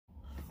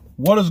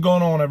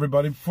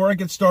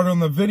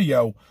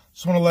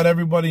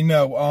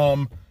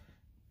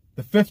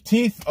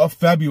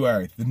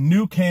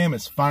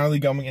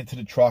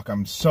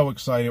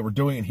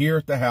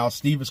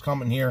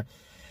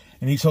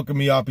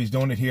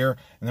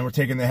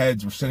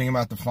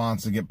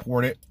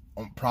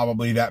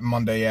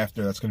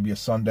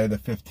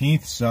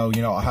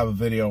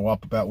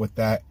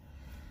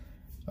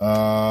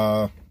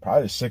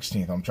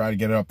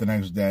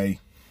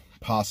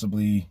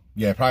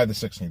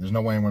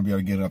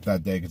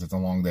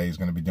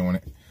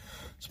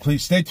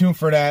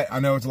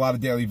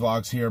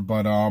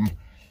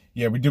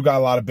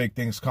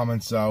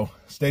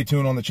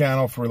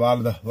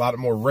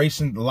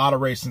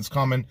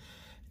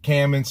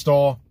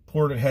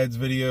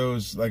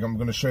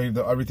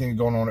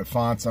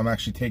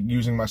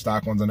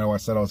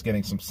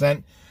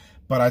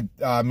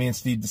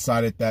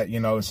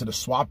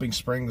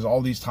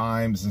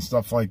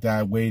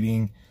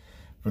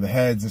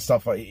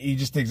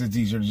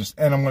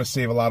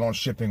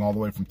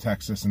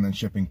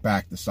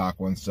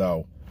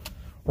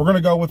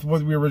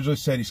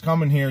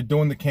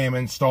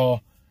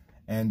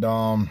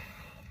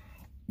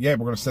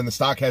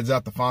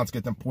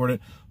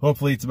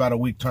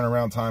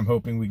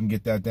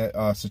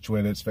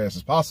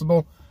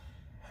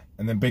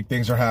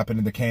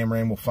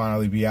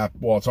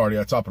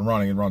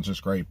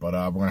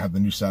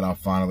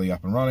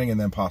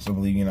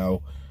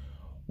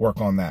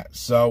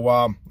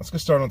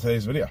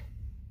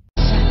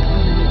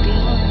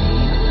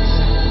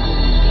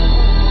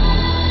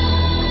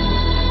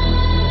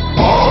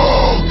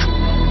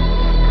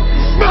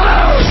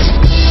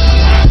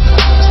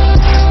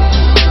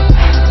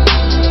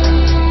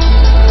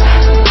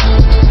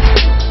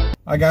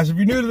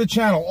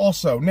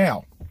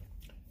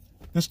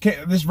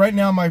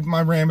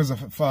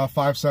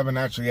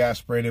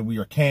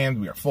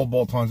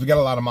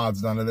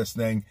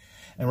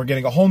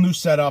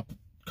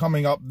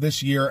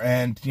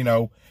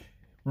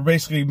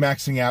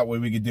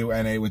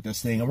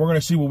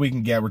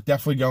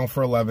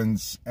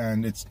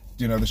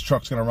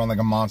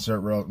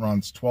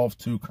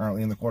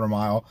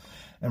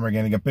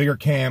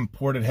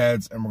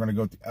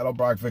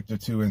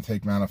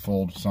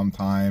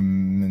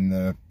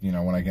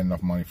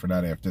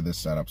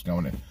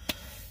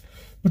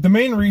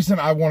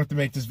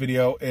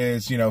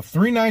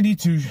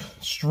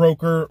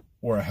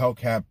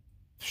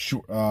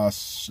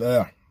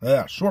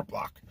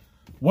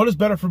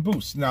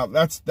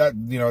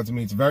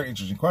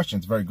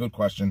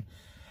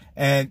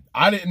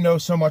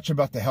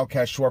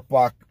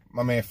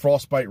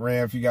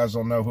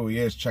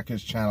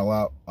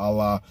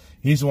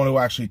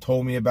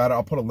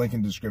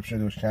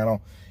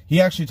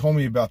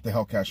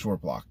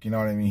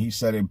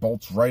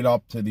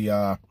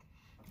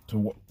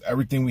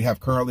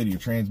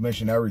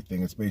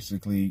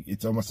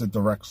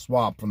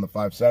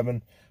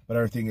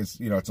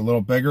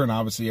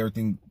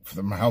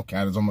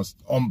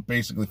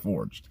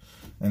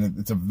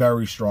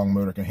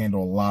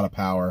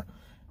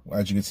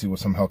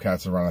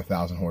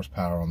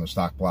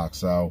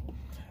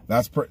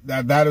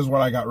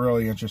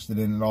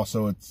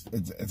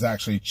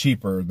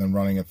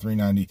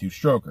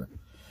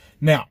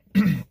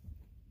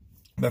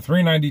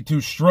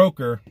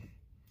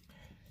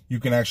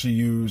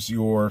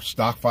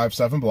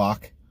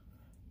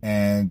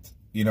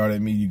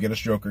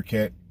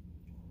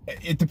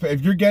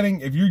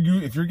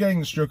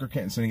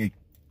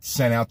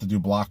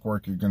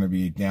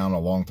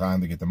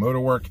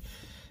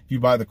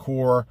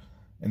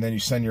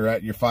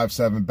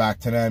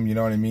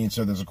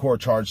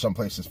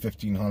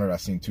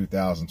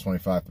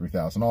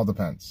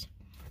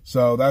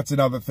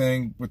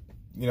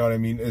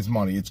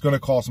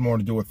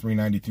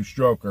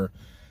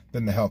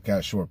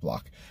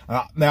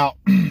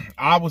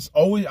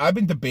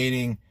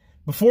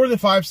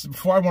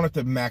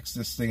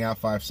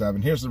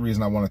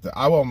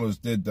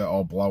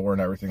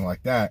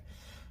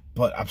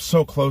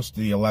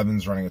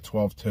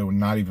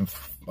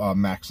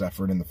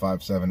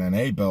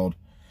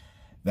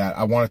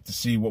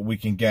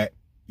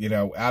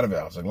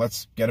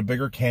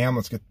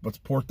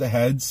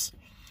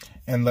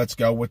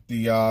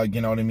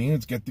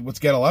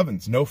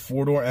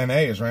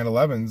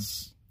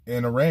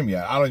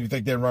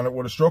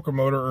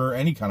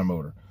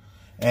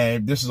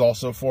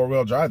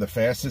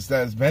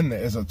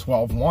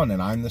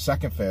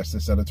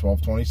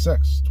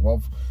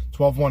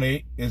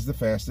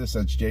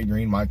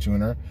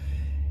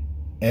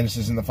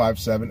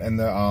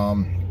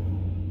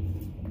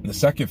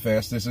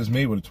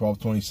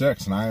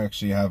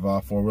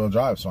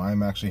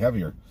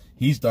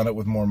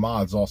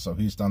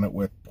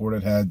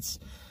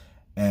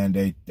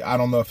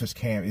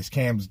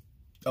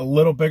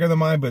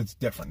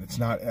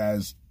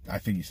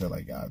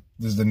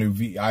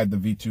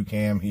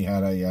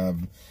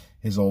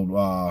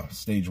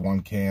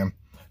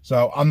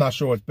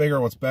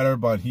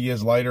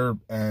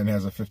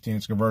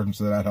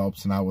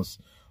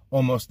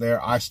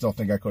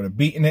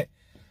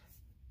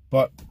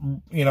But,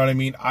 you know what I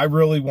mean? I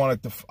really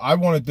wanted to, I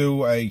want to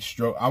do a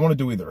stroke, I want to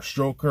do either a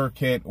stroker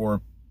kit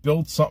or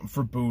build something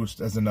for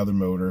boost as another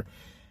motor.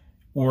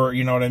 Or,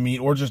 you know what I mean?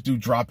 Or just do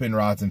drop-in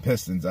rods and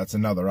pistons. That's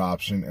another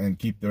option. And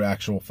keep the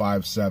actual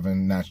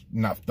 5.7,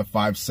 not the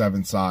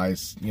 5.7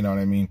 size, you know what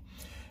I mean?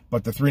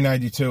 But the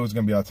 392 is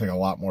going to be able to take a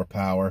lot more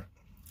power.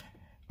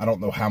 I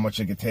don't know how much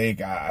it could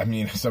take. I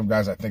mean, some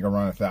guys I think are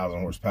running 1,000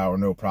 horsepower,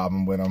 no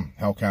problem with them.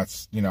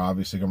 Hellcats, you know,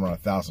 obviously can run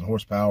 1,000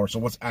 horsepower. So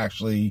what's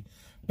actually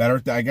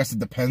better? I guess it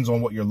depends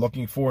on what you're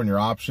looking for and your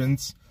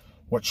options.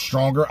 What's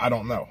stronger? I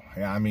don't know.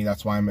 Yeah, I mean,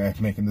 that's why I'm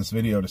making this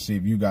video, to see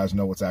if you guys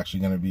know what's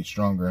actually going to be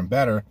stronger and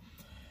better.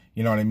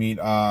 You know what I mean?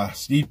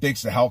 Steve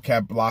thinks the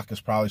Hellcat block is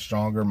probably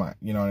stronger.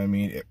 You know what I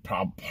mean? It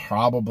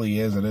probably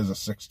is. It is a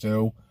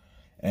 6.2.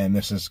 And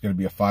this is going to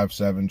be a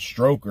 5.7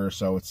 stroker.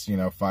 So it's, you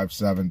know,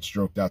 5.7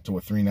 stroked out to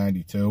a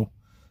 392.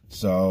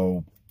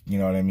 So, you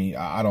know what I mean?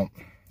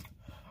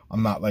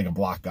 I'm not like a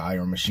block guy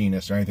or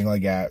machinist or anything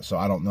like that. So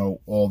I don't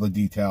know all the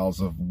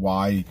details of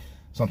why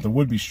something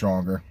would be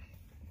stronger.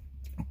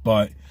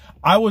 But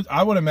I would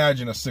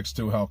imagine a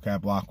 6.2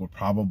 Hellcat block would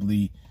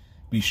probably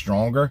be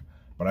stronger.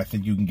 But I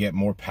think you can get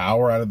more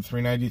power out of the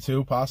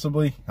 392,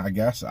 possibly, I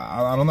guess.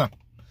 I don't know.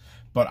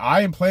 But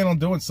I am planning on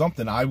doing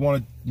something. I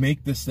want to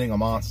make this thing a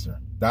monster.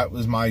 That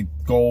was my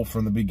goal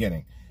from the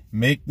beginning.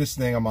 Make this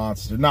thing a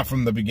monster. Not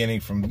from the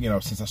beginning, from, you know,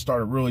 since I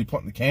started really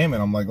putting the cam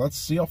in. I'm like, let's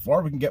see how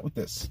far we can get with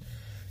this.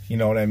 You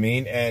know what I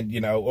mean? And,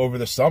 you know, over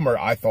the summer,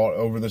 I thought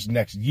over this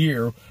next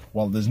year,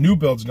 while there's new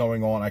builds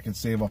going on, I could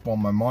save up all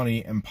my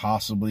money and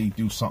possibly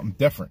do something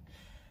different.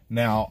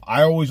 Now,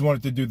 I always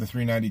wanted to do the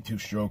 392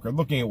 stroker,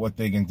 looking at what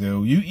they can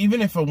do.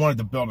 Even if I wanted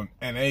to build an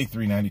NA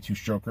 392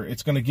 stroker,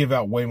 it's going to give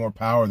out way more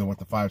power than what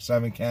the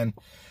 5.7 can.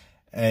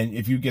 And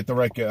if you get the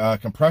right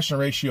compression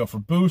ratio for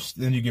boost,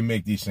 then you can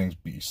make these things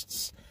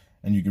beasts.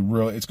 And you can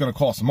really, it's going to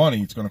cost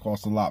money. It's going to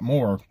cost a lot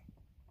more.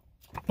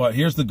 But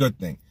here's the good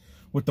thing.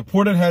 With the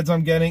ported heads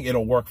I'm getting,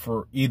 it'll work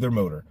for either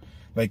motor.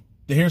 Like,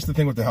 here's the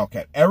thing with the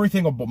Hellcat.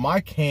 Everything will bolt, my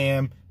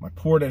cam, my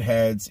ported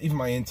heads, even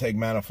my intake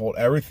manifold,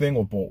 everything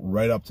will bolt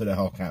right up to the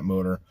Hellcat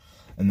motor.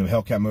 And the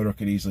Hellcat motor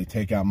could easily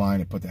take out mine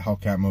and put the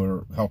Hellcat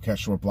motor, Hellcat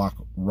short block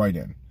right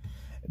in.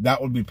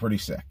 That would be pretty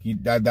sick.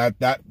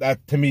 That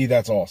to me,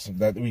 that's awesome.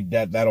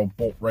 That'll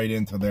bolt right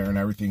into there and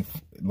everything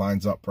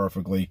lines up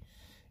perfectly.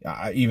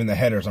 Even the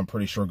headers, I'm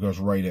pretty sure, goes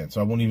right in. So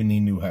I won't even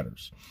need new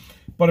headers.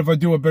 But if I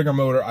do a bigger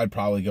motor, I'd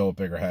probably go with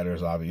bigger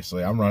headers,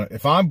 obviously.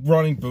 If I'm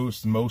running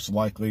boost, most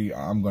likely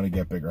I'm going to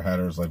get bigger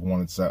headers, like 1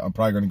 and 7. I'm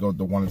probably going to go with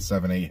the 1 and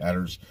 7/8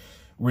 headers,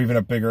 or even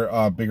a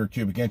bigger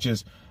cubic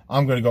inches.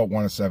 I'm going to go with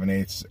 1 and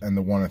 7/8 and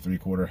the 1 and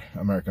 3/4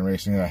 American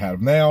Racing that I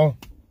have now.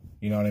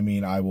 You know what I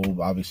mean?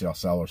 I'll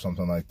sell or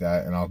something like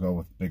that, and I'll go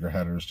with bigger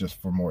headers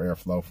just for more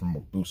airflow, for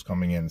more boost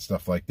coming in and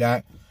stuff like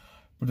that.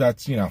 But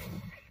that's, you know,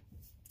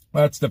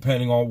 that's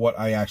depending on what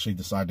I actually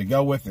decide to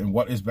go with and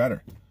what is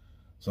better.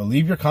 So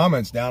leave your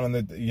comments down in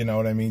the, you know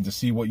what I mean, to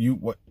see what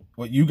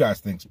you guys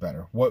think's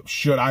better. What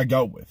should I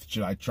go with?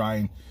 Should I try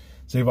and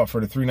save up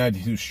for the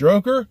 392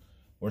 stroker,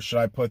 or should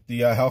I put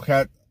the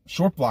Hellcat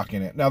short block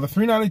in it? Now the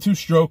 392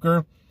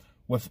 stroker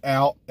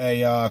without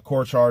a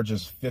core charge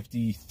is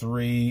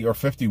 53 or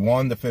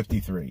 51 to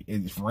 53.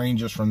 It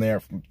ranges from there,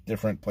 from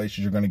different places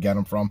you're going to get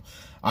them from.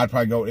 I'd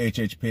probably go with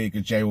HHP,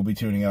 because Jay will be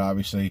tuning it,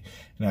 obviously,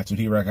 and that's what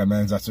he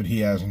recommends. That's what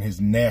he has in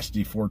his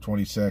nasty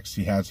 426.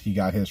 He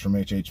got his from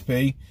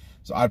HHP.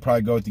 So I'd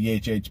probably go with the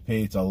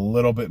HHP. It's a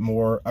little bit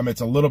more, I mean,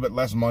 it's a little bit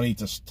less money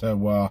it's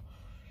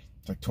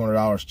like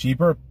 $200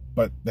 cheaper,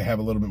 but they have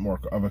a little bit more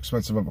of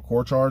expensive of a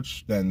core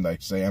charge than,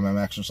 like, say,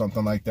 MMX or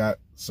something like that.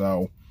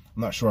 So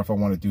I'm not sure if I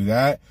want to do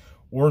that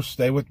or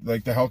stay with,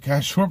 like, the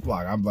Hellcat short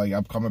block.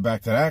 I'm coming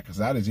back to that, because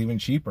that is even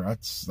cheaper.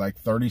 That's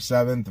like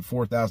 $3,700 to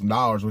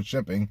 $4,000 with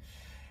shipping,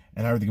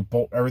 and everything,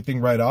 bolt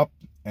everything right up.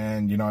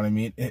 And you know what I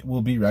mean? It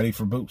will be ready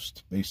for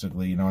boost,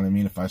 basically. You know what I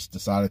mean? If I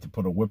decided to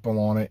put a Whipple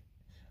on it,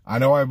 I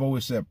know I've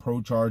always said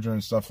Pro Charger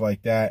and stuff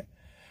like that,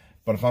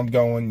 but if I'm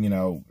going, you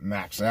know,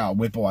 max out,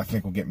 Whipple I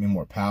think will get me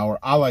more power.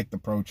 I like the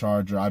Pro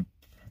Charger.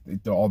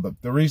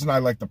 The reason I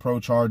like the Pro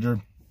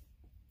Charger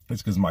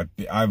is because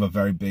I have a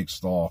very big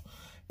stall.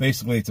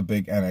 Basically, it's a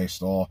big NA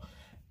stall,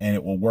 and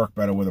it will work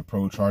better with a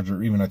Pro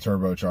Charger, even a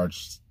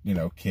turbocharged, you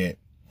know, kit.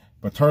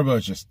 But turbo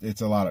is just,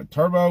 it's a lot of,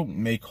 turbo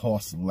may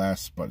cost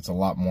less, but it's a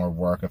lot more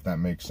work, if that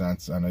makes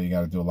sense. I know you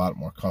got to do a lot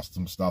more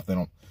custom stuff. They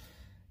don't,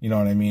 you know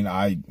what I mean?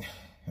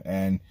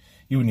 And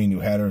you would need new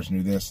headers,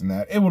 new this and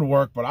that. It would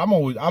work, but I'm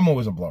always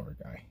a blower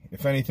guy.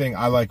 If anything,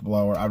 I like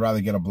blower. I'd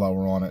rather get a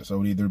blower on it. So it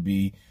would either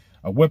be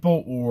a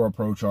Whipple or a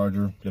Pro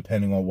Charger,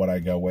 depending on what I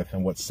go with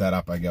and what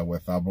setup I go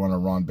with. I want to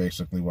run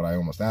basically what I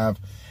almost have.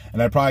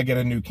 And I'd probably get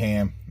a new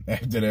cam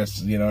after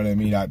this, you know what I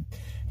mean?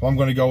 If I'm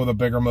going to go with a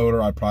bigger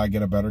motor, I'd probably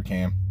get a better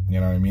cam.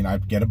 You know what I mean?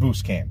 I'd get a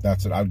boost cam.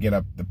 That's it. I'd get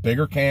the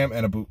bigger cam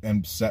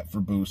and set for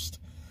boost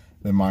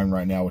than mine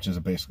right now, which is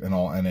an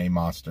all NA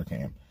monster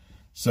cam.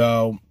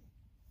 So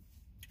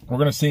we're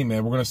gonna see,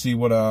 man. We're gonna see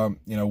what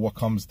you know, what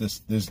comes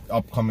this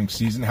upcoming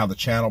season, how the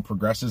channel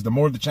progresses. The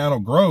more the channel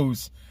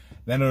grows,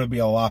 then it'll be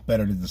a lot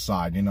better to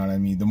decide, you know what I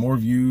mean? The more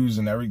views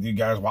and everything, you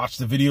guys watch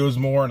the videos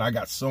more, and I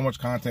got so much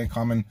content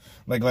coming.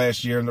 Like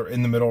last year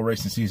in the middle of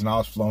racing season, I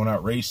was flowing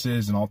out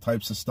races and all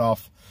types of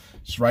stuff.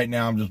 Just right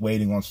now, I'm just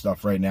waiting on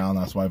stuff right now, and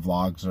that's why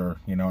vlogs are,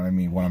 you know what I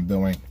mean, what I'm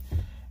doing.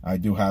 I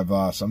do have,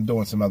 I'm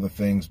doing some other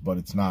things, but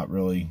it's not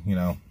really, you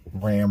know,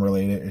 RAM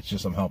related. It's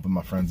just I'm helping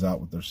my friends out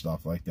with their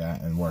stuff like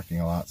that and working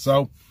a lot.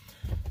 So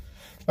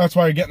that's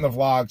why you're getting the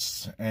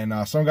vlogs. And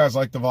some guys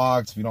like the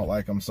vlogs. If you don't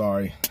like them,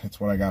 sorry. It's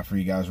what I got for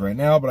you guys right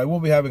now. But I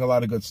will be having a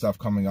lot of good stuff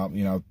coming up.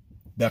 You know,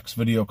 next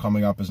video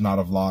coming up is not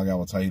a vlog. I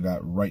will tell you that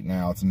right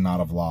now. It's not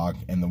a vlog.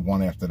 And the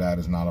one after that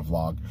is not a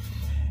vlog.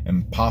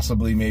 And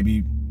possibly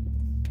maybe,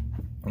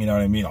 you know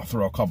what I mean, I'll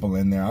throw a couple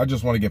in there. I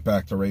just want to get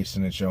back to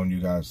racing and showing you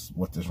guys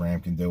what this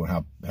Ram can do and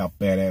how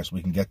badass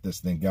we can get this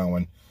thing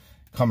going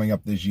coming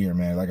up this year,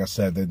 man. Like I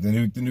said, the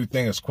new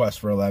thing is Quest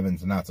for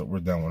 11s, and that's what we're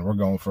doing. We're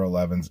going for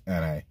 11s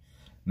NA.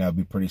 And that'd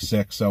be pretty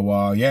sick.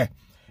 So, yeah.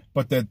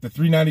 But the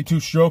 392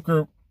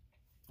 stroker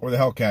or the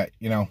Hellcat,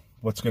 you know,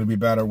 what's going to be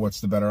better?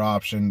 What's the better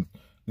option?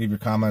 Leave your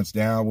comments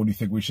down. What do you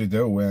think we should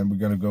do? And we're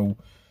going to go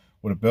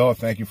with a build.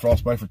 Thank you,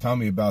 Frostbite, for telling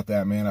me about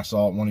that, man. I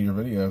saw it in one of your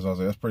videos. I was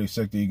like, that's pretty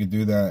sick that you could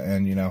do that.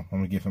 And, you know, I'm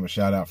going to give him a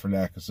shout out for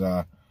that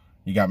because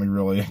he got me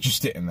really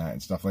interested in that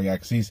and stuff like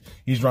that. Because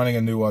he's running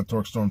a new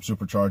Torque Storm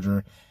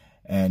supercharger.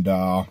 And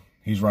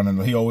he's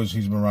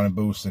been running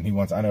boosts.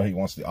 And I know he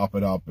wants to up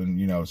it up and,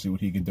 you know, see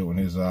what he can do in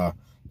his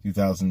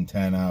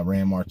 2010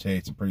 Ram Marte.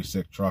 It's a pretty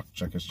sick truck.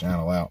 Check his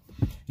channel out.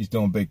 He's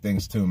doing big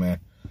things too, man.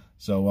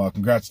 So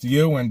congrats to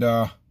you, and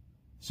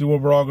see where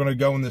we're all going to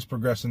go in this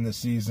progression this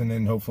season,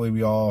 and hopefully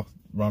we all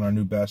run our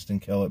new best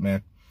and kill it,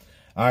 man.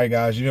 All right,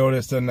 guys, you know what it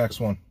is. To the next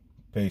one.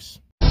 Peace.